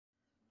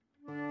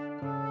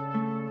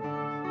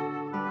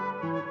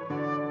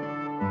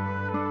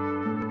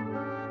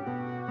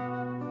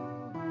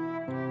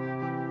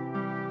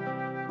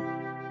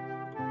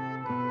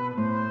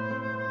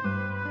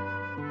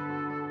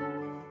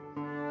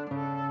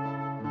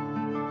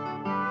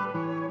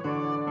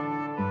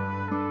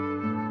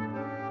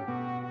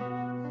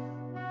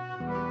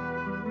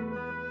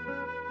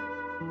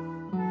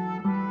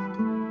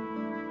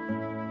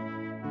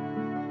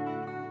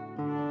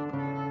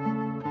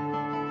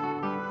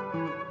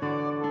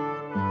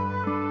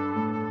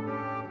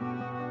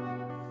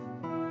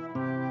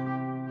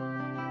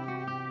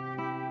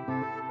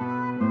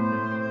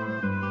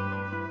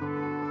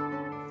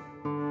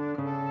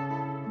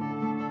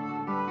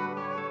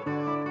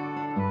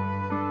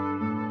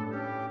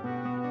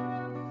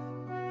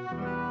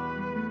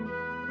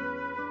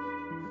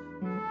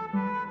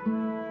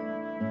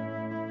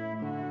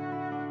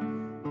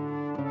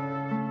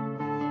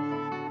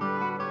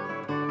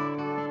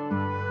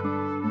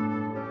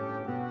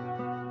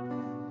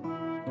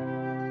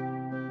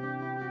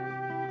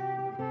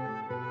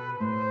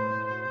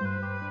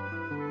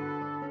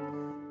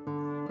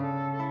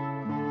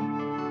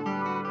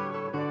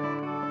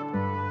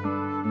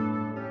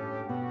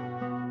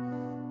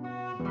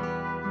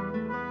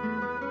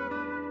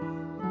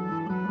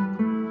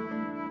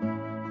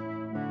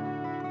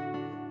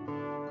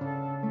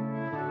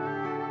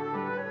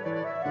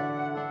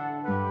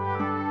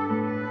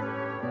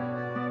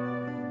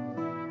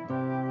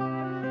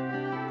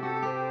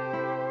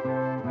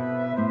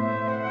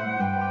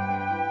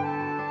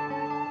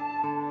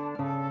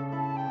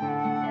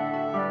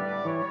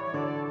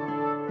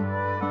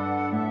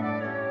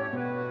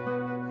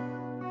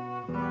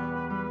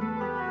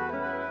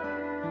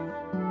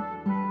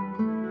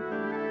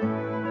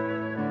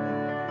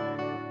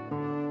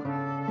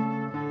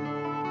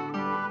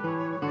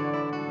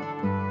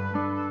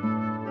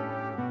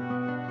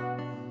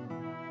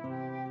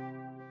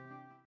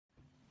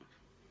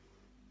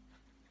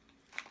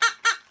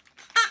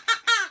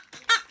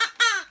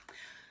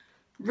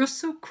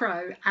Russell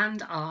Crowe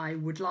and I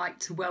would like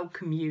to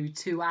welcome you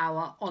to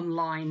our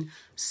online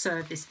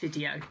service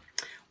video.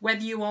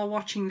 Whether you are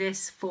watching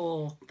this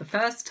for the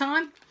first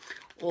time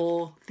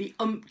or the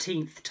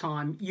umpteenth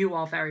time, you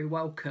are very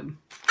welcome.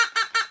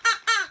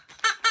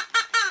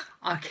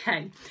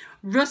 Okay,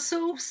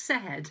 Russell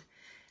said,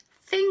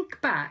 think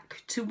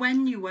back to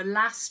when you were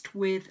last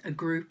with a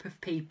group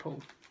of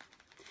people.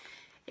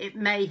 It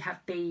may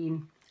have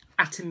been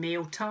at a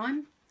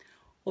mealtime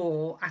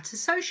or at a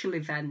social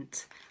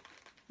event.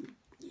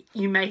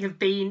 You may have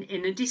been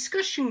in a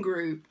discussion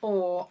group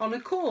or on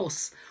a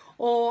course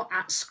or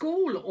at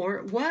school or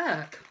at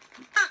work.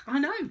 I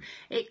know,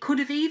 it could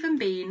have even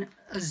been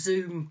a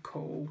Zoom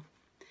call.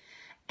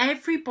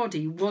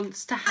 Everybody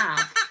wants to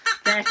have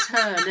their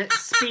turn at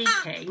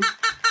speaking,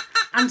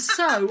 and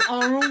so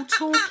are all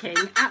talking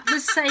at the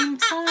same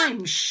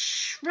time.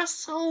 Shh,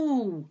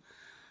 Russell,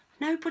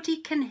 nobody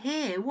can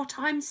hear what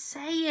I'm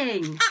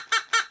saying.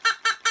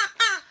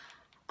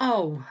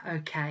 Oh,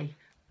 okay.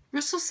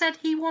 Russell said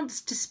he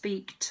wants to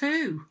speak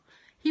too.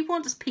 He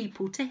wants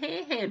people to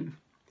hear him.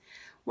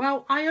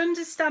 Well, I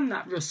understand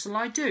that, Russell,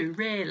 I do,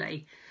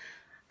 really.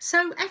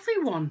 So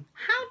everyone,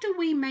 how do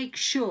we make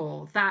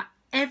sure that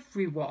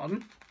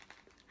everyone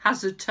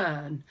has a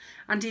turn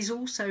and is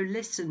also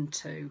listened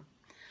to?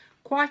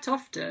 Quite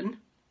often,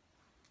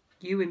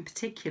 you in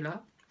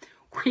particular,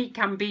 we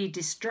can be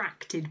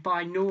distracted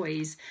by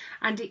noise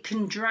and it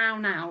can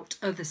drown out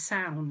other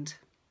sound.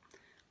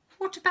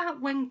 What about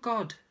when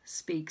God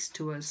speaks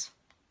to us?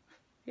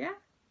 Yeah?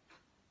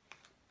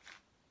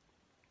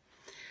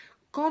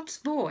 God's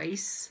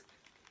voice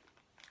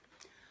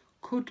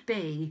could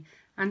be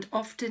and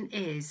often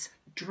is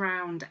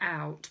drowned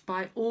out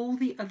by all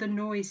the other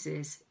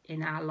noises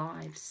in our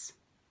lives.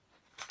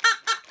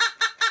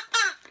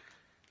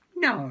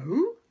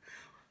 No,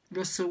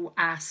 Russell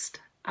asked,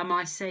 am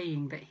I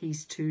saying that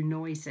he's too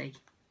noisy?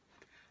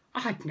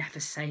 I'd never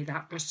say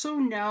that, Russell.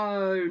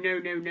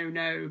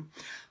 No.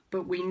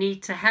 But we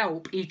need to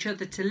help each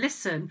other to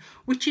listen,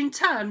 which in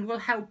turn will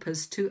help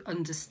us to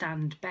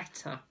understand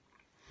better.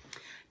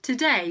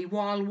 Today,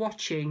 while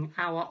watching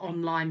our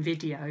online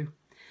video,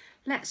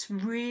 let's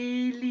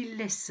really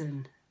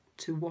listen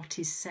to what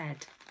is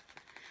said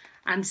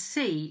and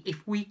see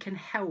if we can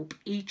help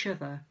each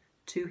other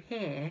to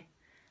hear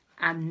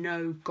and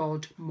know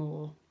God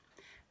more.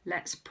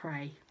 Let's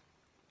pray.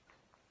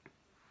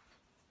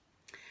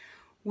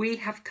 We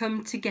have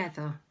come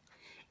together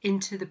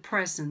into the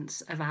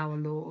presence of our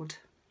Lord.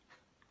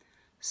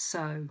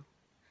 So,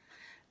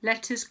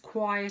 let us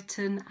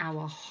quieten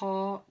our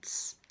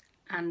hearts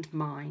and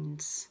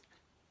minds.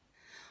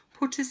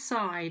 Put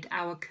aside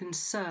our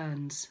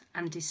concerns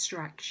and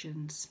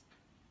distractions.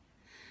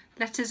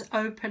 Let us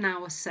open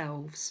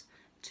ourselves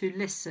to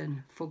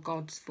listen for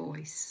God's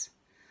voice,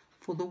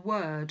 for the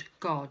word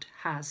God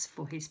has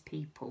for his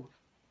people.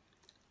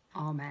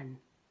 Amen.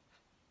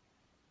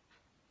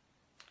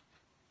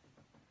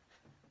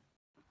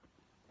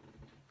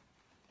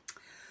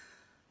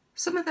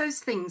 Some of those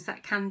things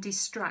that can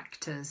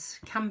distract us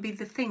can be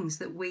the things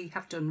that we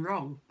have done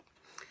wrong,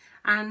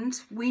 and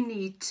we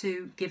need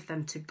to give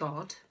them to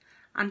God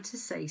and to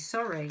say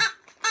sorry.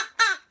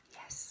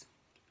 Yes.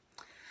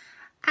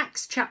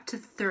 Acts chapter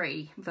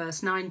 3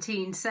 verse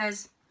 19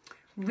 says,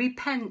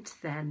 repent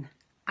then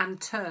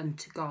and turn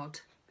to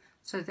God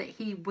so that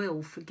he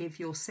will forgive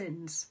your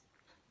sins.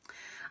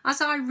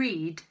 As I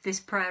read this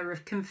prayer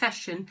of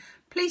confession,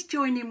 please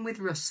join in with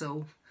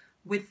Russell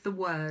with the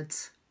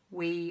words,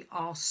 we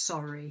are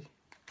sorry.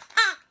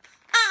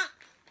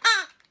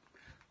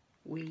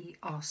 We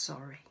are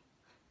sorry.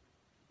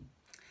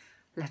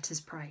 Let us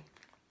pray.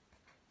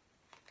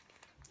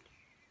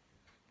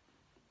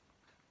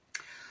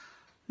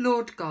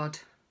 Lord God,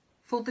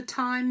 for the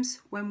times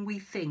when we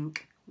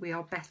think we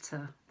are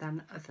better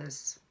than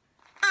others,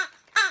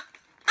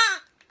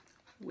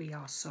 we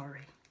are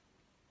sorry.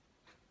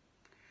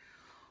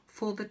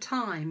 For the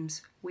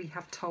times we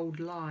have told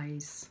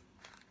lies,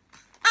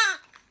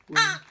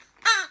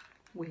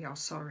 we are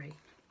sorry.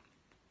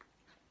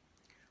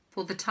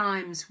 For the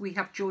times we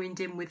have joined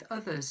in with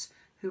others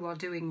who are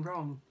doing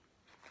wrong,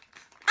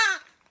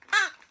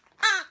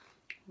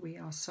 we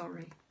are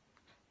sorry.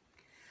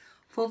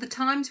 For the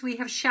times we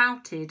have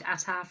shouted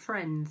at our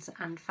friends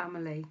and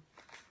family,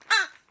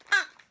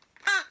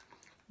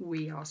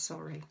 we are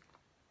sorry.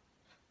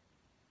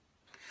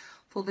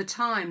 For the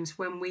times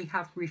when we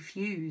have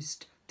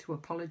refused to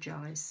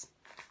apologise,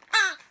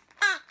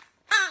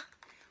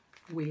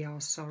 we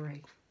are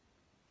sorry.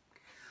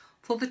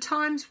 For the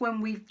times when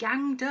we've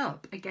ganged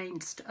up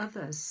against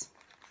others,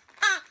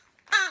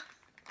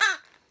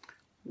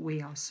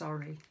 we are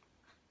sorry.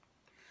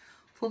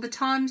 For the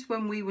times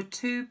when we were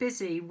too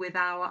busy with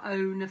our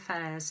own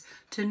affairs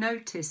to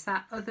notice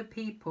that other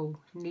people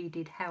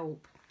needed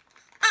help,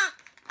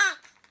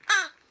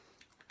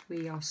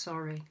 we are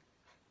sorry.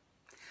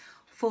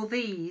 For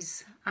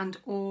these and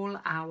all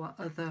our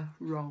other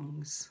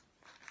wrongs,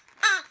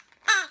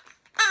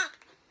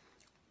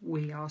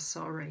 we are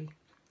sorry.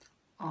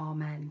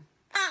 Amen.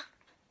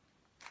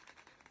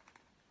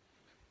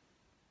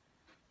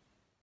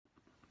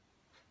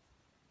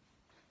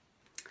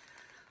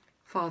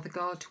 Father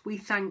God, we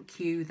thank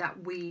you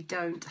that we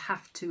don't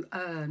have to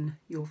earn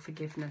your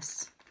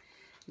forgiveness.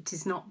 It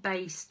is not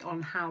based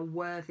on how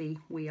worthy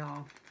we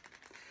are.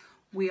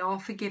 We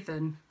are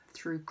forgiven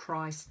through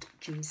Christ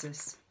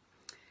Jesus.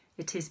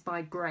 It is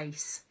by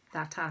grace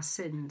that our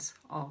sins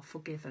are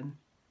forgiven.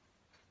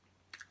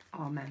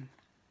 Amen.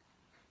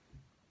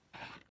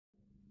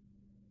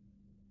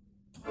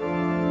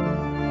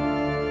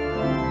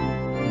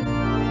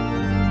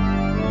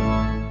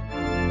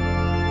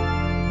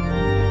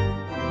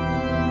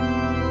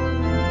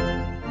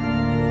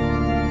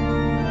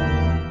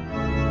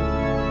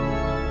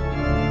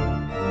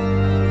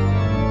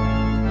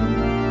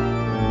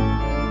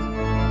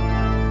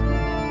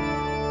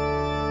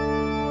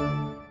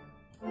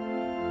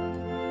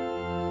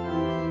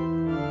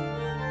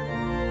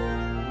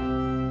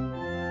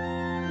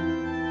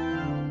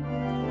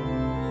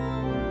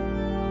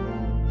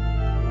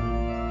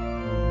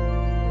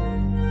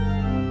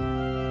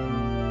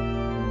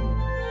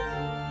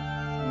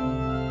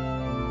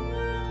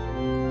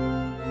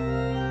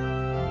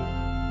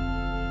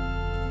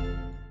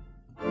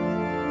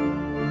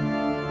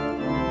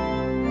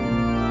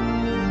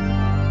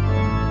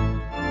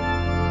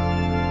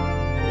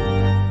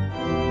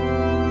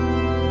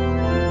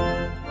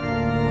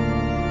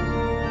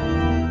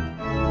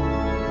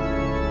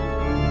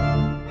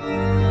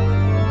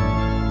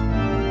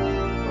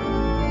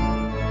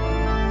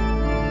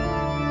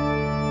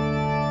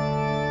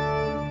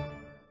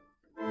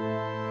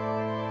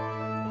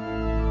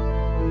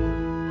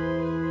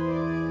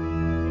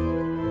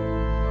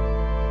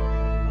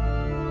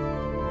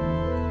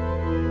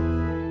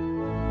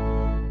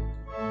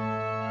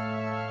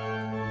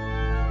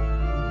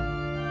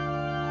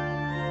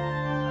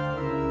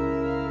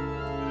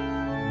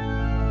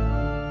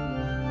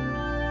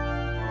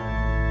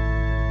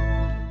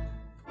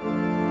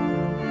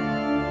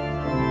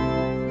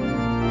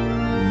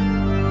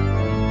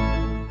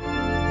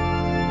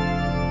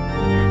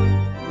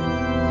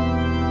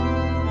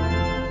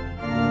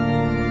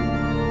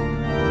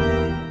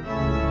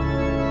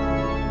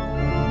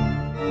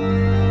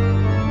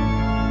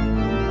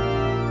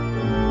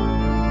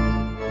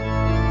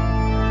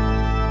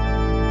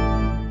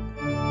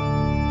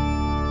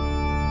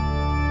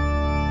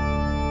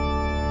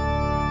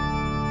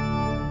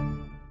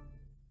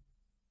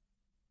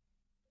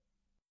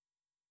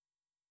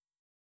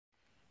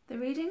 The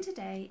reading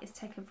today is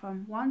taken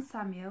from 1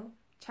 Samuel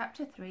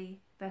chapter 3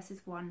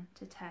 verses 1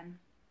 to 10.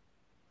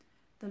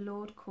 The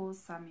Lord calls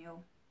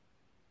Samuel.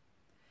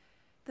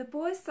 The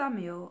boy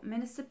Samuel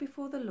ministered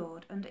before the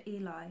Lord under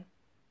Eli.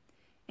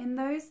 In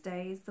those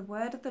days the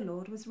word of the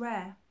Lord was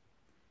rare.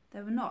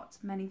 There were not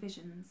many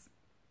visions.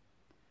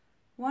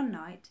 One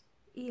night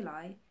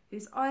Eli,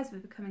 whose eyes were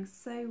becoming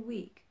so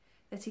weak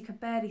that he could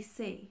barely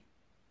see,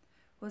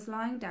 was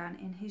lying down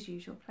in his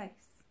usual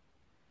place.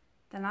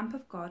 The lamp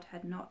of God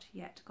had not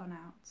yet gone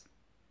out.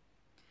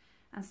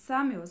 And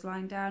Samuel was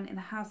lying down in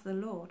the house of the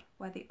Lord,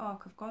 where the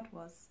ark of God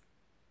was.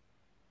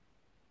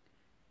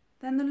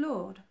 Then the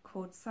Lord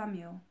called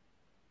Samuel.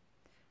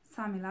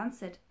 Samuel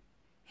answered,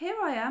 "Here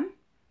I am."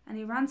 And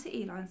he ran to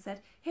Eli and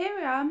said, "Here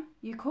I am,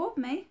 you called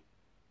me."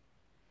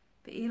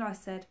 But Eli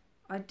said,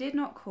 "I did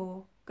not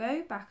call,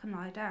 go back and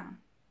lie down."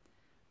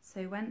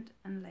 So he went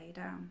and lay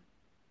down.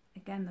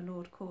 Again the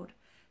Lord called,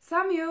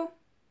 "Samuel."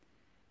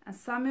 And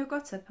Samuel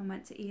got up and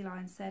went to Eli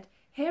and said,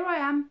 "Here I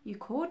am, you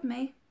called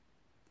me."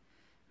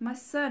 "My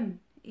son,"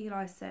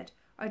 Eli said,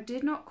 "I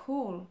did not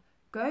call,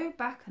 go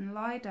back and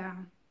lie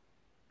down."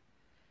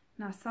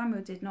 Now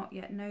Samuel did not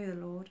yet know the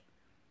Lord.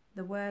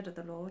 The word of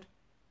the Lord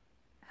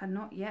had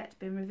not yet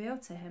been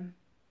revealed to him.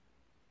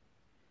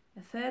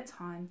 The third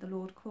time the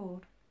Lord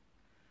called,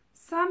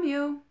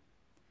 "Samuel."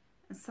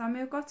 And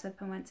Samuel got up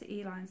and went to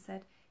Eli and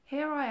said,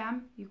 "Here I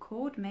am, you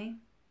called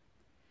me."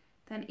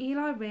 Then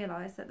Eli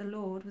realized that the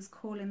Lord was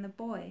calling the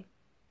boy.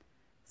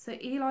 So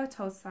Eli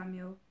told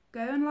Samuel,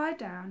 "Go and lie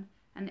down,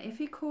 and if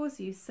he calls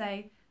you,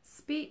 say,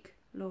 'Speak,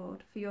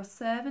 Lord, for your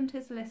servant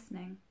is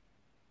listening.'"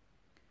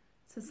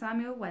 So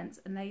Samuel went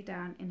and lay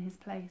down in his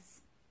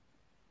place.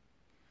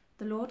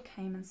 The Lord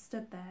came and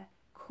stood there,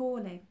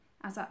 calling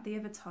as at the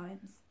other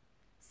times,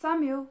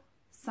 "Samuel,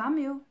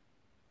 Samuel."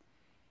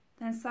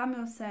 Then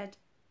Samuel said,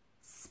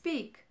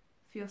 "Speak,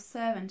 for your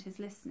servant is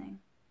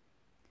listening."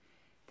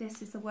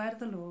 This is the word of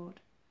the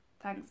Lord.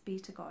 Thanks be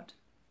to God.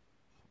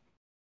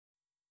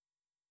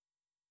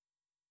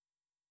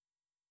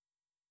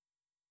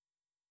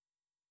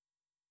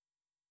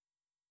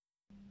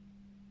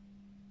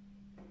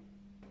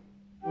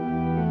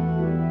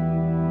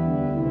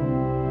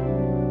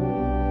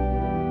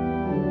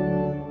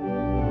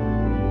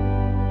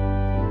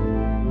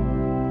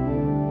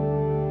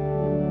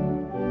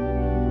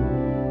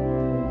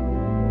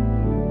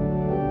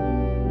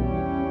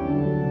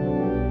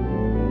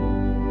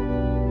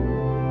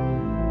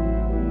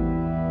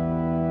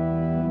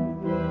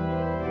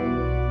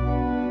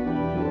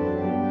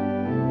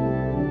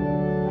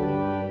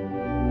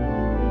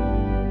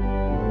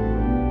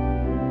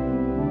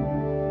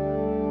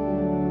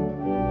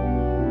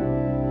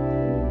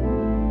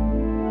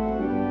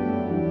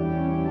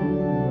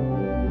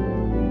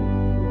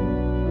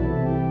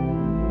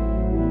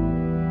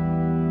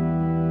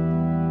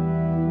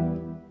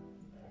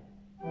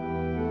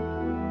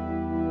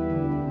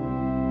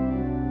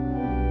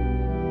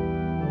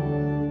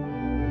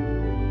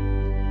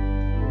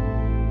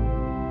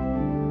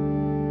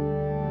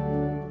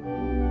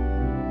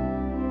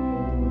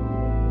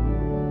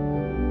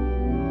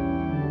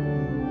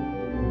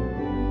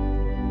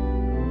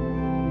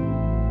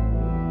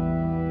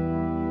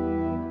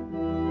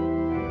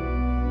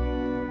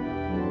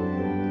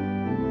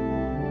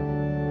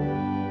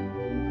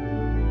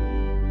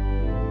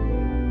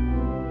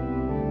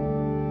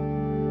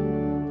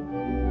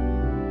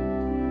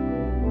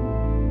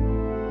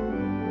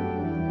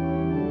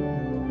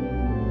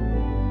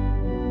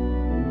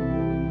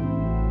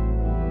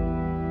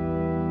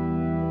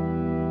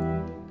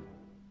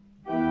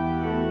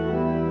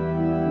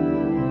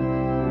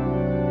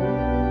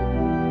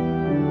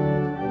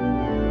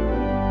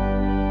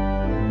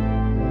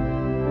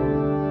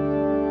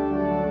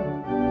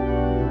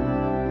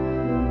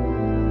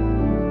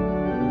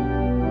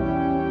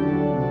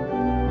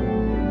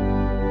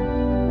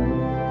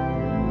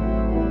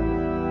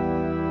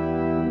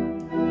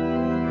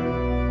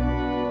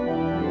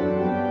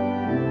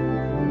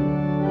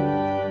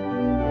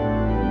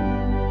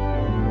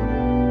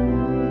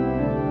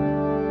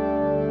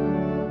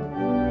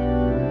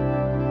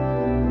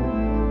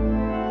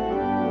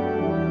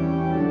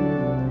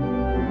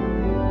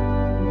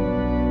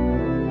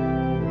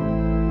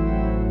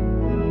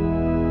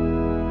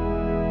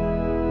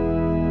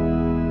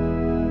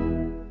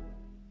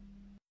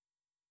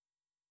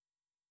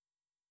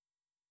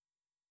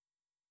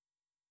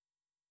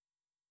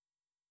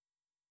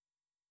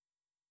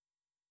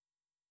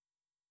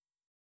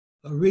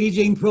 A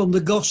reading from the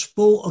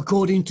Gospel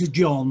according to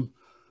John,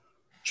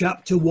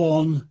 chapter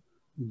 1,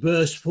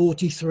 verse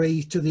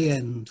 43 to the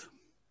end.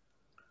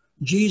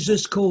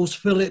 Jesus calls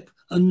Philip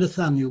and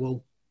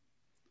Nathanael.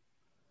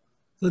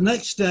 The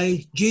next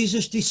day,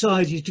 Jesus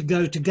decided to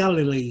go to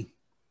Galilee.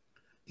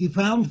 He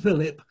found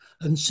Philip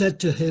and said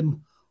to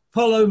him,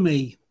 "Follow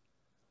me."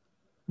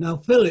 Now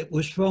Philip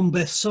was from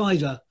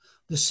Bethsaida,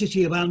 the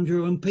city of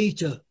Andrew and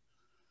Peter.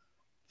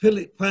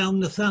 Philip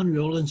found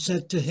Nathanael and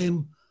said to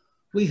him,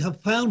 "We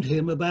have found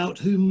him about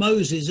whom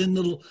Moses in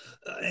the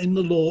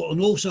law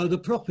and also the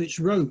prophets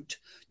wrote,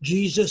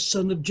 Jesus,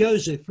 son of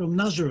Joseph from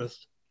Nazareth."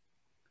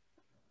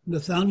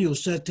 Nathanael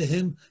said to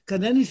him,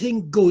 "Can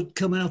anything good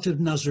come out of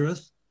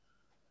Nazareth?"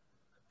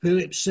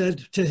 Philip said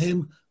to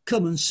him,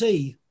 "Come and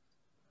see."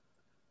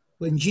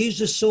 When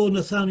Jesus saw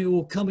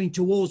Nathanael coming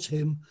towards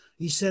him,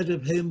 he said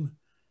of him,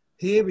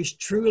 "Here is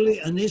truly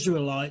an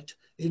Israelite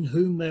in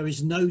whom there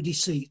is no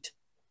deceit."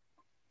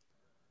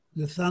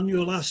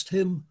 Nathanael asked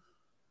him,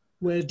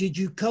 "Where did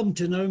you come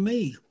to know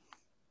me?"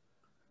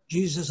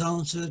 Jesus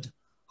answered,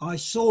 "I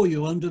saw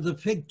you under the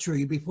fig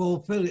tree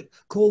before Philip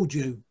called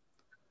you."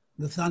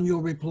 Nathanael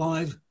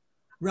replied,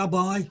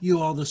 "Rabbi, you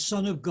are the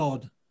Son of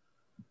God.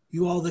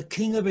 You are the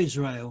King of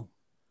Israel."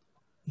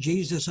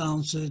 Jesus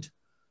answered,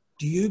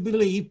 "Do you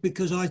believe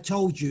because I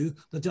told you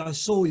that I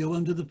saw you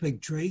under the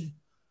fig tree?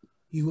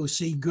 You will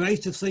see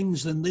greater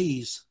things than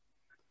these."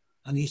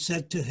 And he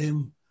said to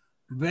him,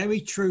 "Very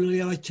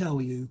truly I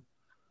tell you,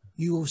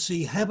 you will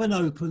see heaven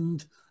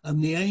opened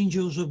and the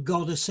angels of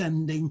God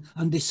ascending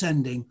and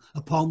descending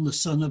upon the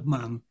Son of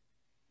Man."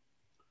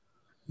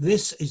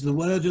 This is the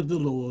word of the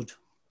Lord.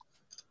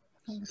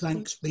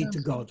 Thanks be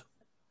to God.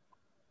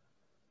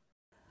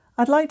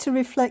 I'd like to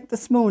reflect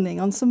this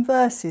morning on some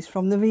verses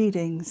from the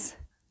readings.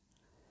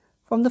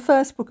 From the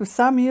first book of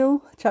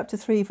Samuel, chapter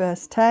 3,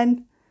 verse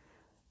 10,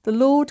 "The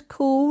Lord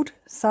called,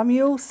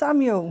 'Samuel,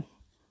 Samuel,'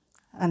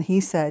 and he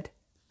said,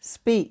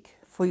 'Speak,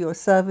 for your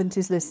servant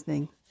is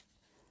listening.'"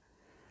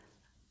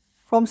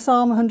 From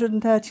Psalm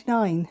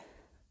 139,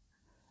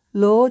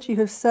 "Lord, you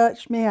have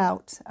searched me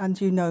out and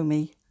you know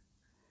me."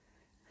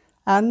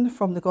 And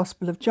from the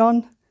Gospel of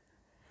John,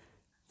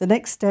 "The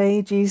next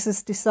day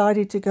Jesus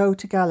decided to go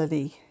to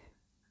Galilee.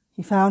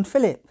 He found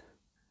Philip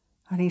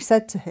and he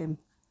said to him,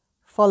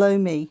 'Follow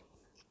me.'"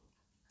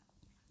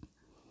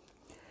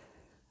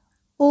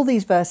 All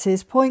these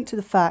verses point to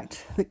the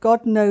fact that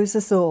God knows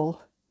us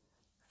all,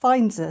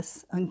 finds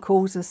us and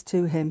calls us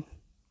to him.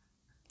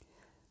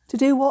 To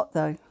do what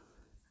though?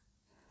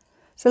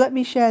 So let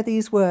me share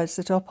these words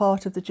that are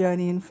part of the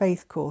Journey in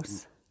Faith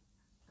course.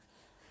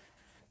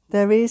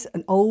 There is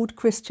an old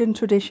Christian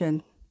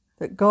tradition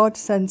that God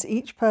sends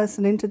each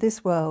person into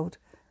this world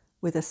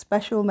with a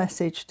special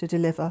message to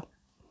deliver,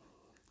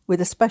 with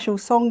a special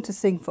song to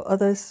sing for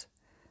others,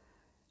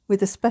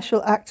 with a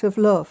special act of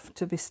love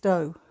to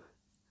bestow.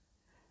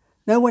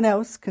 No one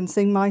else can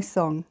sing my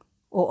song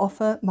or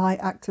offer my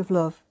act of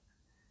love.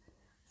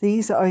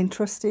 These are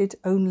entrusted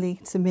only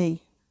to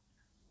me.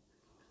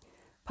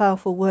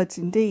 Powerful words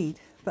indeed,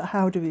 but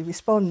how do we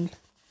respond?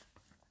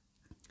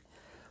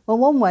 Well,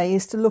 one way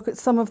is to look at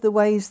some of the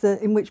ways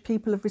in which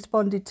people have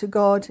responded to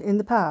God in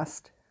the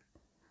past.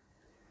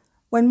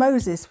 When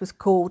Moses was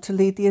called to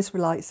lead the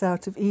Israelites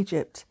out of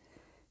Egypt,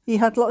 he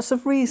had lots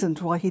of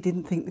reasons why he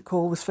didn't think the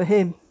call was for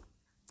him.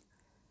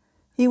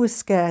 He was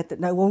scared that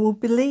no one would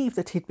believe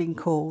that he'd been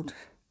called,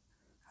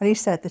 and he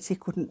said that he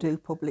couldn't do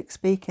public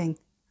speaking.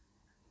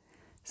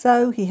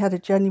 So he had a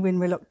genuine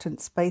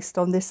reluctance based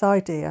on this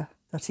idea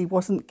that he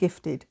wasn't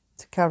gifted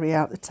to carry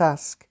out the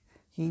task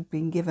he'd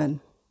been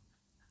given.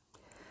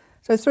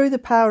 So through the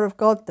power of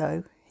God,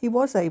 though, he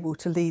was able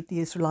to lead the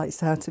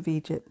Israelites out of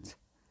Egypt.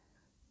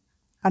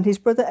 And his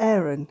brother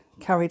Aaron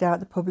carried out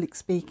the public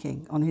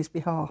speaking on his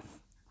behalf.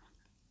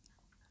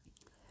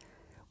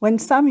 When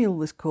Samuel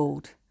was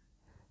called,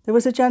 there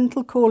was a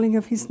gentle calling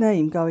of his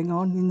name going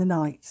on in the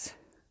night.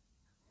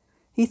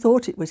 He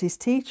thought it was his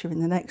teacher in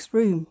the next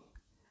room,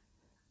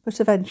 but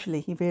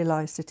eventually he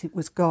realised that it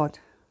was God.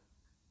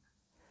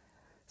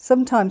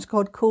 Sometimes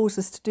God calls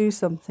us to do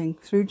something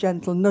through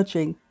gentle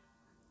nudging,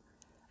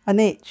 an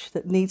itch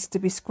that needs to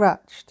be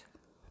scratched.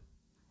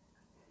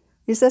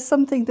 Is there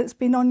something that's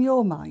been on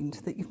your mind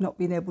that you've not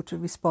been able to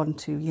respond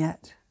to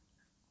yet?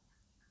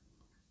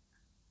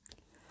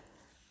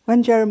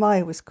 When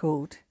Jeremiah was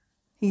called,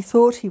 he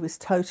thought he was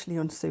totally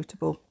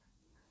unsuitable.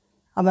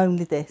 I'm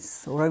only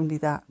this or only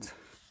that.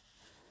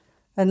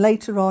 And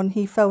later on,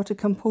 he felt a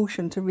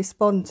compulsion to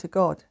respond to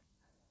God,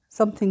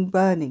 something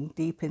burning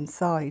deep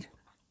inside.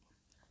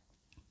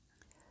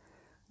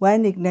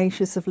 When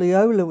Ignatius of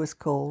Loyola was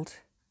called,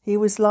 he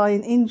was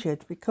lying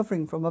injured,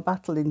 recovering from a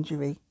battle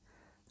injury.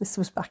 This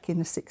was back in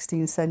the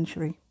 16th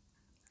century.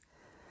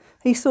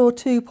 He saw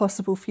two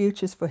possible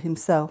futures for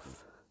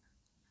himself: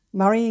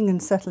 marrying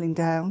and settling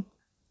down,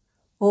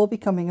 or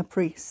becoming a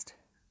priest.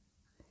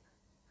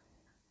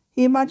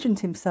 He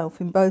imagined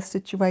himself in both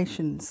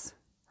situations,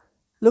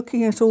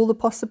 looking at all the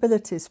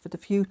possibilities for the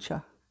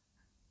future.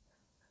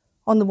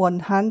 On the one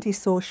hand, he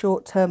saw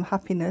short-term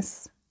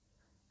happiness,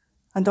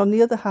 and on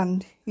the other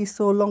hand, he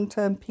saw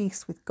long-term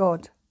peace with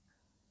God.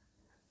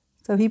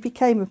 So he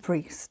became a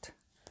priest,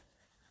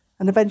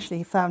 and eventually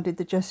he founded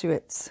the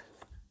Jesuits.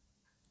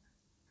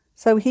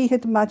 So he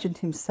had imagined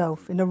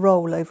himself in a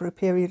role over a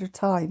period of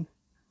time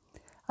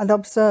and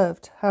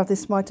observed how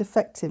this might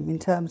affect him in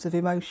terms of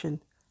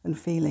emotion and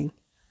feeling.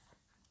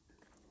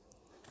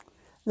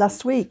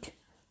 Last week,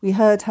 we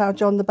heard how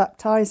John the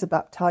Baptizer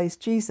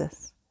baptised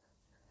Jesus.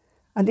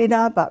 And in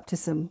our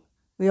baptism,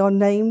 we are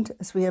named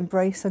as we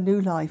embrace a new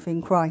life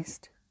in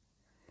Christ.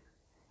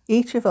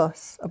 Each of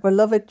us a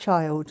beloved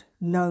child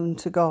known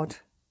to God.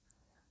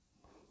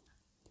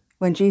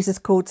 When Jesus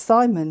called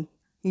Simon,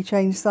 he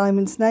changed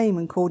Simon's name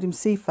and called him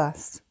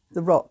Cephas,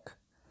 the rock.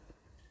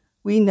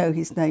 We know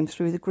his name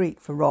through the Greek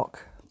for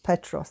rock,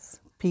 Petros,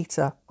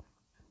 Peter.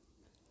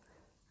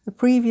 The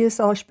previous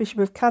Archbishop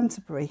of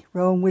Canterbury,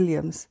 Rowan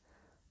Williams,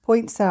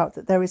 points out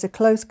that there is a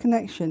close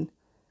connection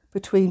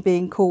between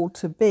being called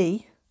to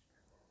be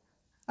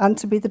and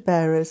to be the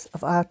bearers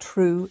of our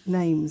true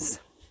names.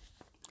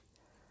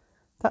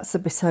 That's a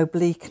bit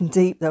oblique and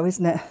deep though,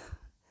 isn't it?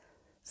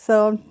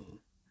 So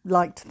I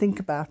like to think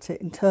about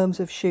it in terms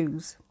of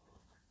shoes.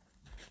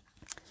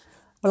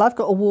 Well, I've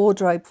got a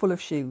wardrobe full of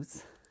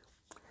shoes.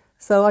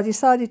 So I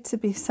decided to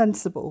be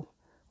sensible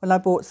when I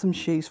bought some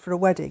shoes for a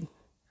wedding.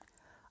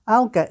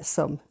 I'll get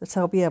some that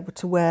I'll be able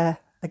to wear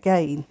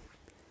again.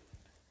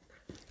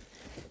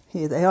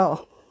 Here they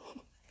are.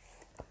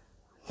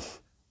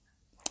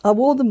 I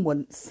wore them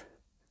once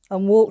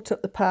and walked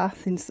up the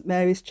path in St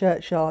Mary's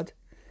churchyard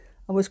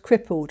and was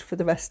crippled for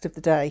the rest of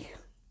the day.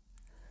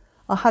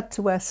 I had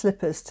to wear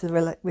slippers to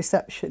the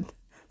reception.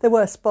 They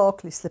were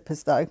sparkly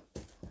slippers though,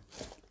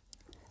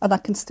 and I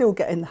can still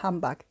get in the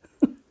handbag.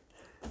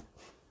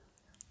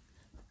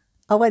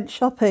 I went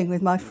shopping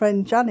with my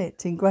friend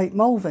Janet in Great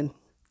Malvern,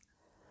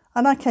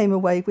 and I came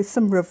away with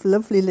some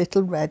lovely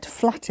little red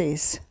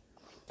flatties.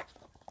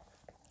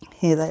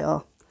 Here they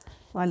are,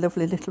 my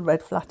lovely little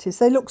red flatties.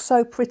 They look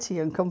so pretty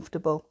and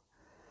comfortable.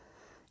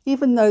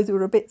 Even though they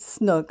were a bit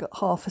snug at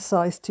half a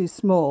size too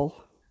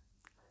small.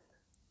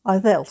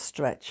 They'll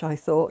stretch, I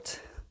thought,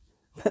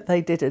 but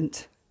they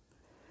didn't.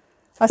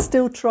 I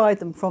still try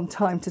them from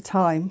time to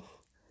time.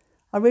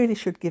 I really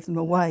should give them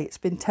away. It's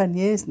been 10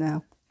 years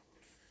now.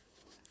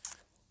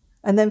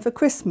 And then for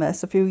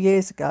Christmas, a few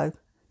years ago,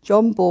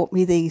 John bought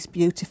me these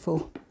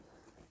beautiful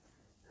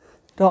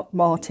Doc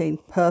Martin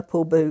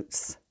purple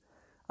boots.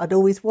 I'd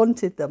always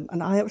wanted them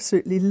and I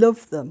absolutely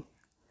love them,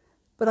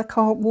 but I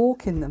can't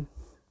walk in them.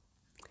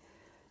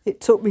 It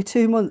took me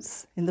 2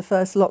 months in the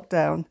first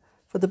lockdown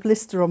for the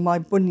blister on my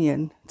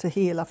bunion to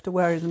heal after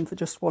wearing them for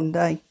just one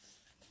day.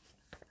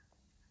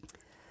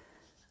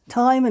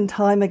 Time and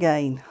time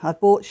again, I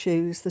bought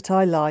shoes that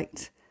I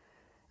liked,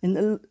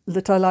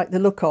 that I liked the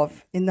look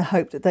of, in the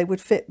hope that they would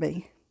fit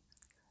me,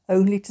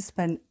 only to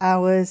spend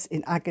hours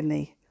in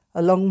agony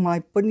along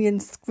my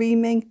bunion,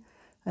 screaming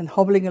and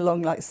hobbling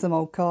along like some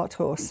old cart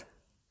horse.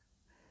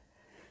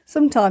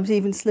 Sometimes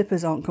even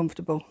slippers aren't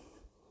comfortable.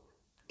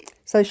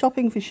 So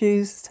shopping for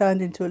shoes has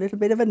turned into a little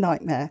bit of a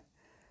nightmare.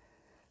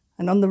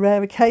 And on the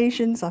rare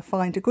occasions I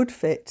find a good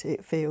fit,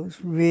 it feels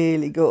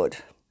really good.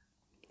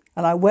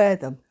 And I wear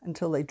them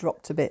until they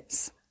drop to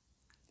bits.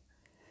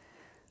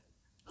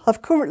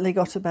 I've currently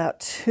got about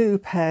 2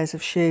 pairs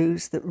of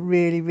shoes that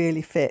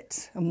really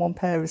fit and 1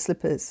 pair of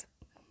slippers.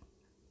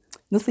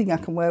 Nothing I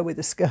can wear with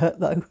a skirt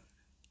though.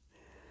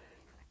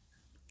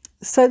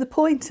 So the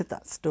point of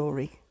that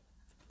story,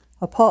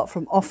 apart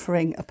from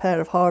offering a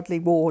pair of hardly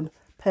worn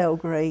pale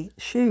grey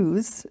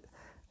shoes,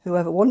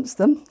 whoever wants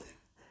them,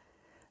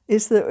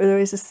 is that there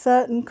is a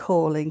certain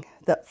calling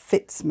that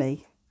fits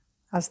me,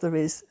 as there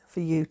is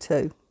for you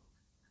too.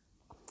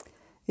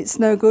 It's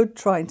no good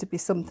trying to be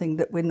something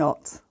that we're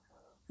not,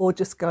 or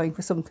just going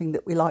for something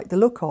that we like the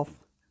look of.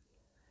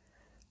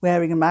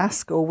 Wearing a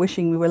mask or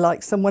wishing we were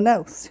like someone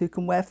else who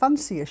can wear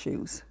fancier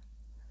shoes.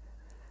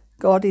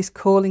 God is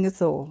calling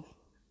us all,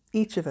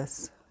 each of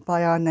us,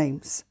 by our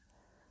names.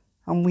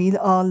 And we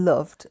are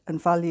loved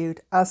and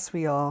valued as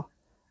we are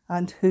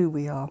and who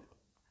we are.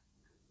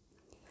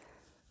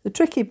 The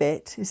tricky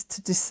bit is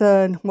to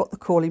discern what the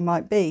calling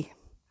might be.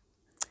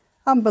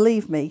 And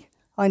believe me,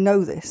 I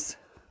know this.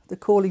 The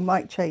calling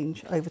might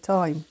change over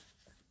time.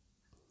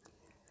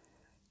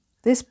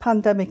 This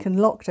pandemic and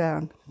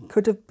lockdown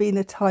could have been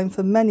a time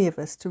for many of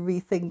us to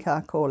rethink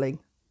our calling,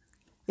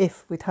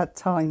 if we'd had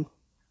time.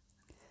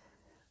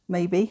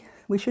 Maybe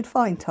we should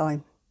find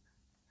time.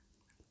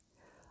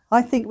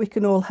 I think we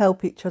can all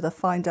help each other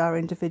find our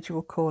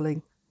individual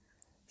calling,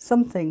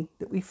 something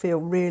that we feel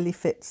really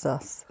fits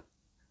us.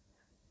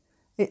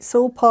 It's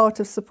all part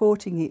of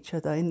supporting each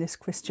other in this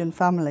Christian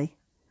family.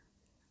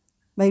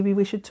 Maybe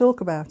we should talk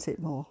about it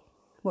more.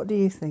 What do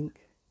you think?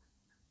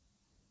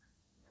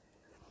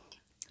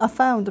 I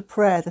found a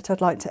prayer that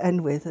I'd like to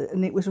end with,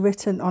 and it was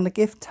written on a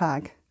gift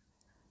tag,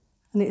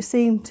 and it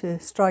seemed to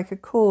strike a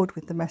chord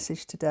with the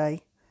message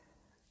today.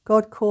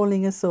 God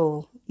calling us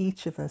all,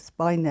 each of us,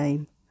 by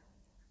name.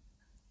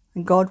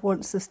 And God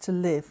wants us to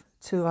live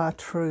to our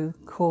true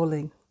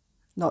calling,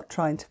 not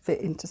trying to fit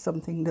into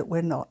something that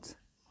we're not.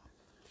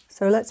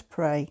 So let's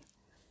pray.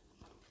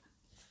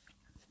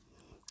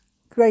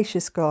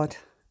 Gracious God,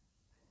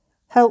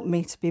 help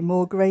me to be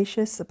more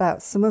gracious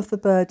about some of the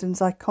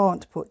burdens I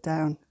can't put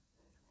down,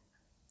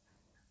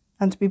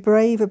 and to be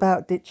brave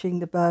about ditching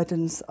the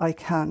burdens I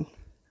can.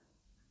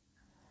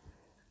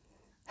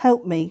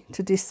 Help me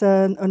to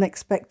discern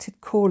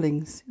unexpected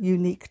callings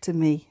unique to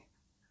me,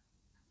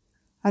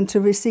 and to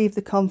receive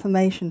the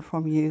confirmation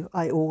from you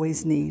I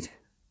always need.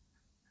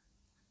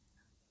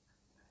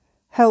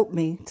 Help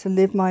me to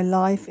live my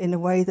life in a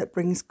way that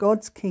brings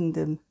God's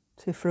kingdom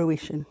to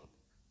fruition.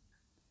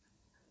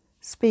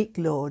 Speak,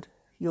 Lord,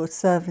 your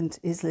servant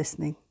is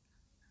listening.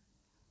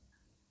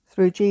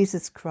 Through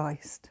Jesus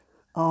Christ.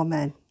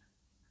 Amen.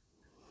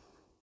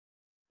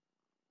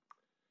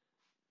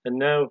 And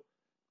now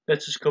let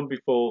us come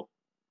before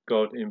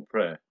God in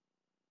prayer.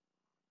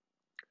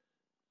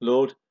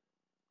 Lord,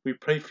 we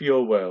pray for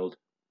your world.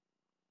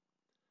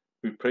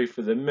 We pray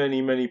for the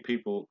many, many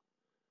people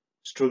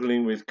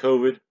struggling with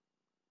COVID.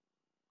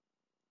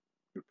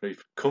 We pray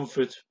for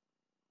comfort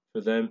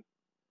for them.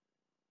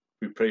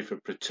 We pray for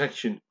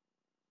protection.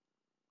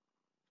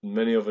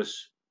 Many of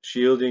us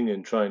shielding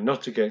and trying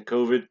not to get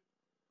COVID.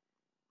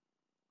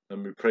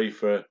 And we pray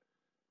for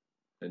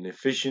an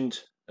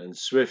efficient and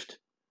swift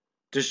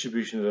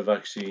distribution of the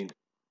vaccine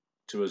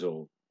to us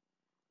all.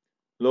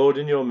 Lord,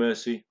 in your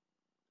mercy,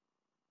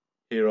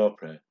 hear our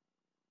prayer.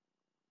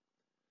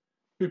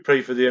 We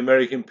pray for the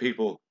American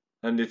people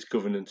and its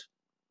government.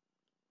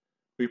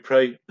 We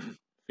pray for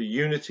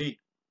unity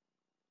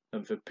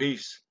and for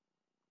peace.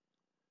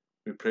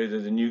 We pray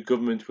that the new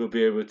government will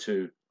be able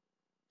to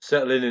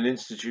settle in and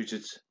institute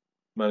its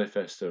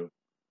manifesto,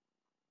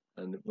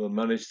 and will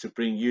manage to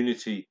bring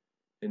unity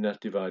in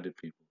that divided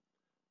people.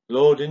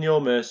 Lord, in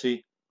your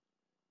mercy,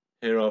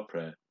 hear our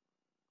prayer.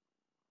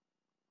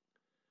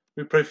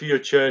 We pray for your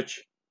church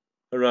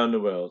around the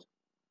world.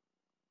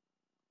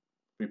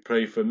 We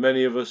pray for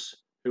many of us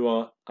who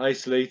are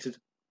isolated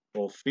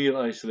or feel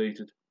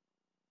isolated.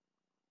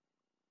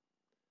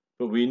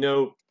 But we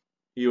know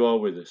you are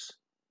with us.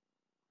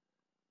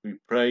 We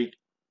pray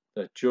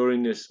that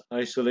during this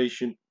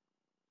isolation,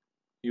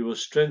 you will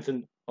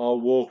strengthen our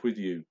walk with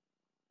you,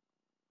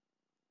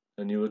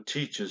 and you will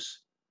teach us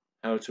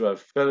how to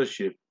have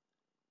fellowship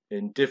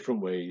in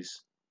different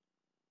ways,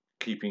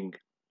 keeping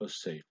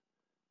us safe.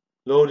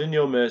 Lord, in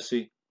your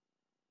mercy,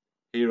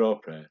 hear our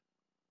prayer.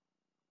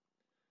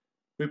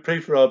 We pray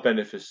for our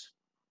benefice.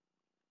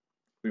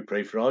 We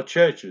pray for our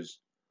churches.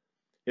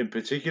 In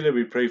particular,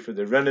 we pray for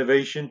the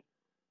renovation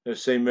of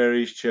St.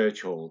 Mary's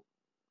Church Hall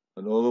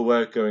and all the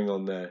work going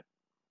on there.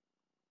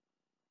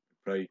 We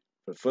pray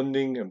for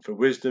funding and for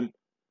wisdom,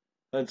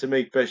 and to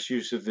make best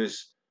use of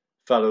this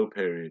fallow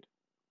period.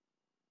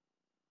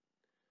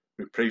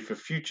 We pray for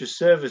future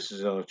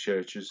services in our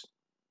churches.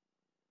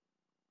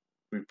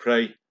 We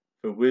pray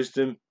for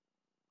wisdom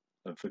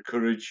and for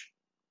courage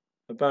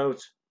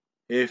about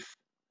if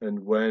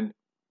and when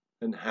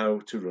and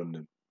how to run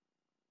them.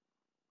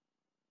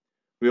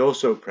 We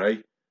also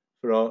pray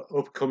for our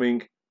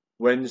upcoming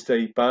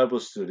Wednesday Bible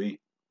study,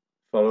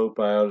 followed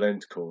by our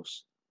Lent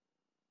course.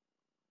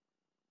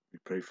 We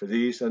pray for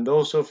these, and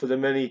also for the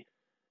many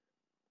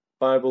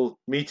Bible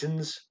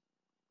meetings,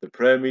 the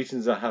prayer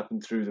meetings that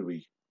happen through the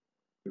week.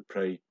 We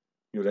pray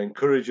you'll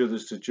encourage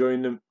others to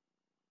join them.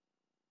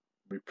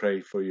 We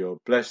pray for your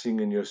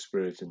blessing and your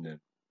spirit in them.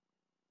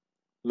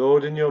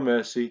 Lord, in your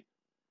mercy,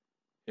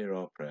 hear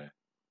our prayer.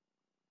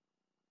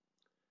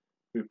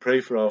 We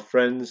pray for our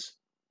friends,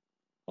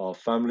 our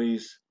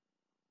families,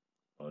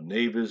 our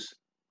neighbours,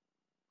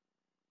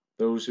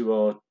 those who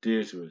are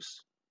dear to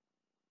us.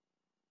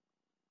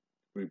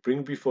 We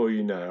bring before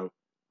you now,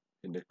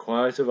 in the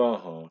quiet of our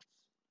hearts,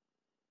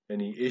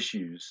 any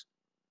issues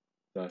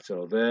that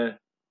are there,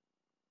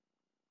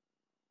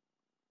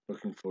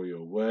 looking for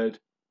your word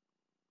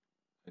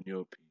and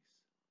your peace.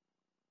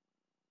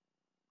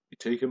 We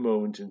take a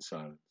moment in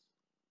silence.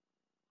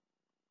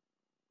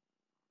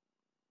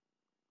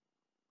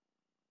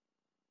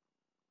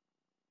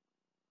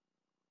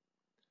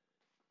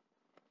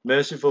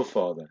 Merciful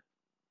Father,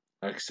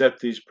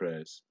 accept these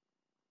prayers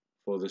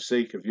for the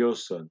sake of your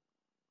Son,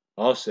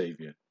 our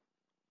Saviour,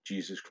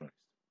 Jesus Christ.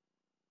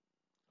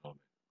 Amen.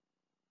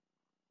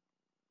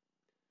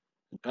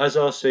 And as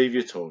our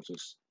Saviour taught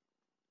us,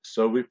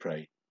 so we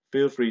pray.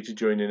 Feel free to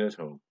join in at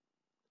home.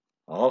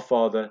 Our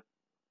Father,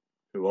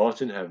 who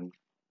art in heaven,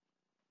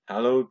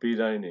 hallowed be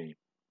thy name.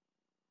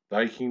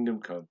 Thy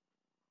kingdom come,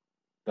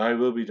 thy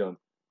will be done,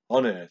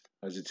 on earth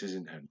as it is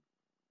in heaven.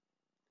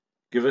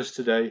 Give us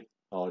today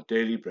our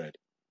daily bread.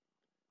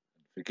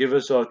 Forgive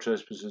us our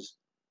trespasses,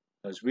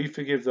 as we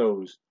forgive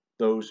those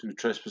who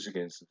trespass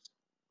against us.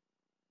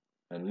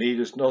 And lead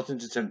us not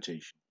into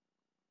temptation,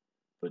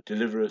 but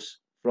deliver us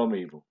from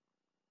evil.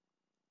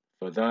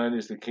 For thine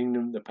is the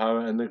kingdom, the power,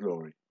 and the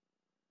glory,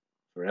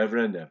 forever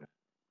and ever.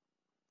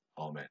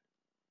 Amen.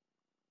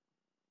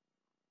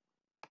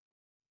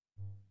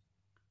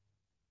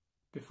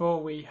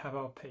 Before we have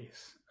our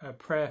peace, a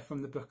prayer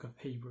from the book of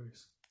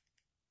Hebrews.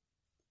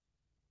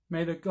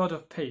 May the God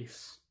of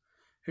peace,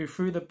 who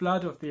through the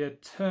blood of the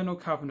eternal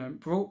covenant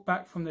brought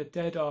back from the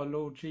dead our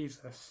Lord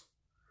Jesus,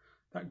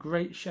 that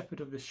great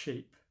shepherd of the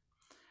sheep,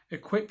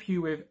 equip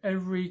you with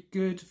every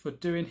good for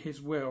doing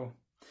his will,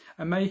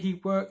 and may he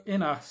work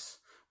in us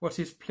what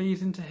is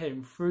pleasing to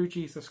him through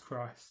Jesus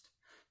Christ,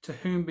 to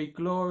whom be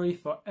glory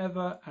for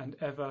ever and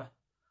ever.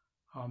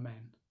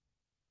 Amen.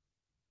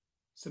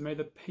 So may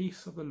the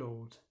peace of the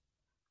Lord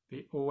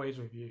be always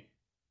with you.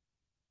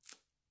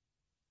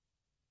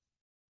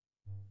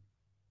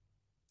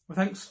 Well,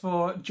 thanks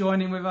for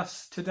joining with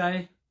us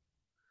today.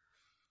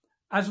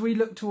 As we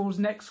look towards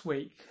next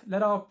week,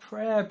 let our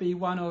prayer be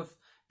one of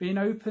being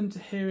open to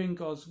hearing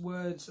God's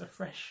words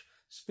afresh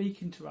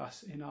speaking to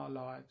us in our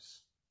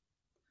lives.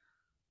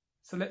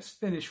 So let's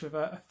finish with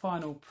a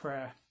final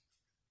prayer.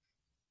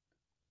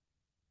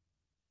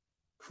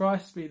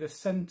 Christ be the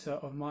centre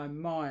of my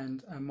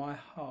mind and my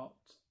heart.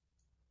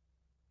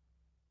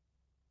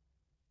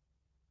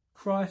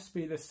 Christ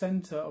be the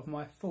centre of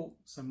my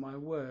thoughts and my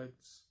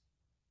words.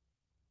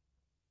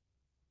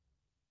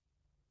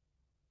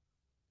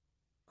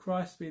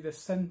 Christ be the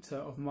centre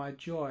of my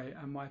joy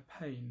and my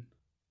pain.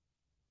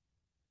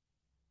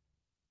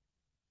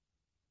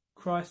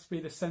 Christ be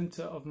the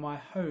centre of my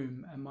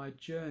home and my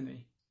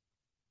journey.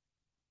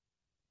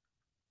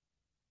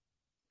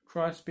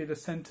 Christ be the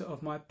centre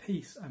of my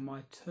peace and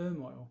my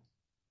turmoil.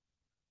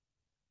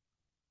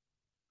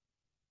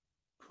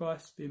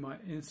 Christ be my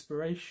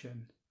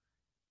inspiration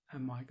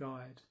and my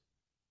guide.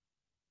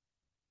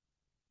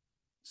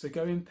 So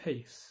go in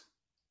peace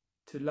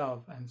to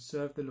love and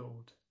serve the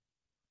Lord.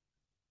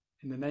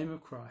 In the name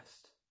of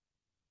Christ.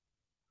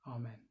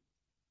 Amen.